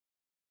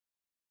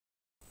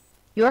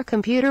Your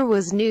computer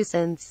was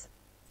nuisance.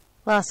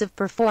 Loss of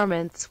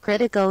performance,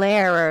 critical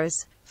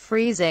errors,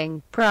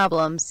 freezing,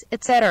 problems,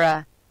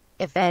 etc.,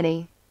 if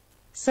any.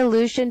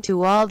 Solution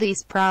to all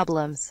these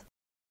problems.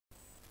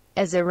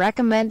 As a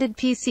recommended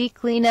PC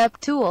cleanup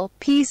tool,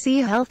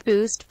 PC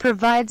Healthboost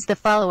provides the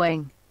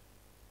following.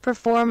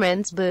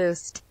 Performance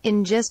boost.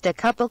 In just a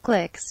couple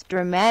clicks,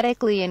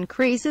 dramatically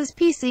increases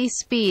PC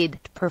speed,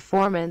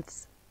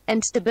 performance,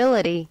 and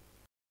stability.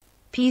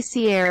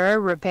 PC error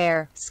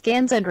repair.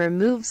 Scans and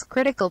removes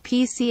critical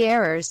PC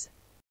errors.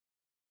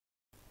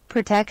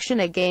 Protection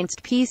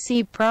against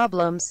PC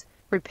problems.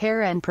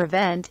 Repair and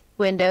prevent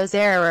Windows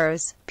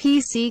errors,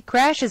 PC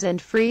crashes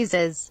and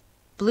freezes,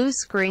 blue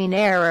screen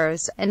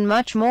errors, and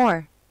much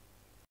more.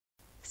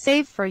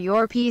 Safe for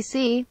your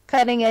PC.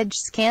 Cutting-edge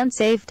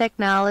scan-safe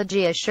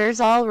technology assures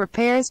all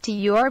repairs to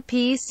your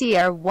PC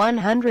are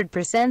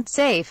 100%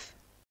 safe.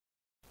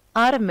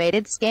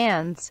 Automated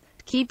scans.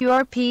 Keep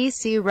your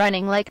PC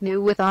running like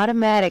new with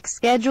automatic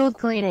scheduled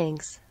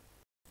cleanings.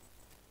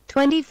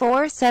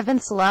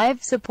 24/7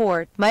 live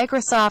support.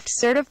 Microsoft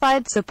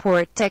certified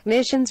support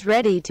technicians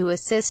ready to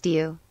assist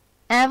you.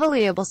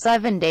 Available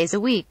 7 days a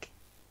week.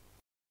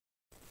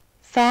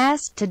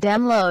 Fast to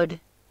download.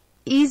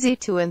 Easy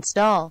to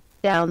install.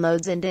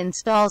 Downloads and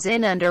installs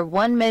in under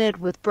 1 minute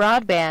with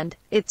broadband.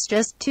 It's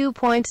just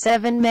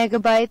 2.7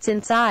 megabytes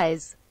in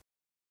size.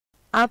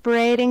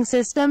 Operating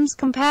systems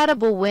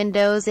compatible: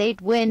 Windows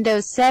 8,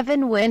 Windows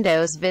 7,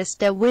 Windows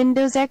Vista,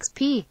 Windows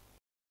XP.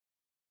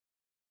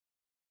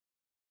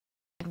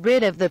 Get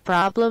rid of the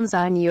problems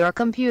on your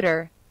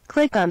computer.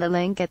 Click on the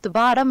link at the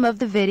bottom of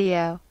the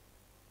video.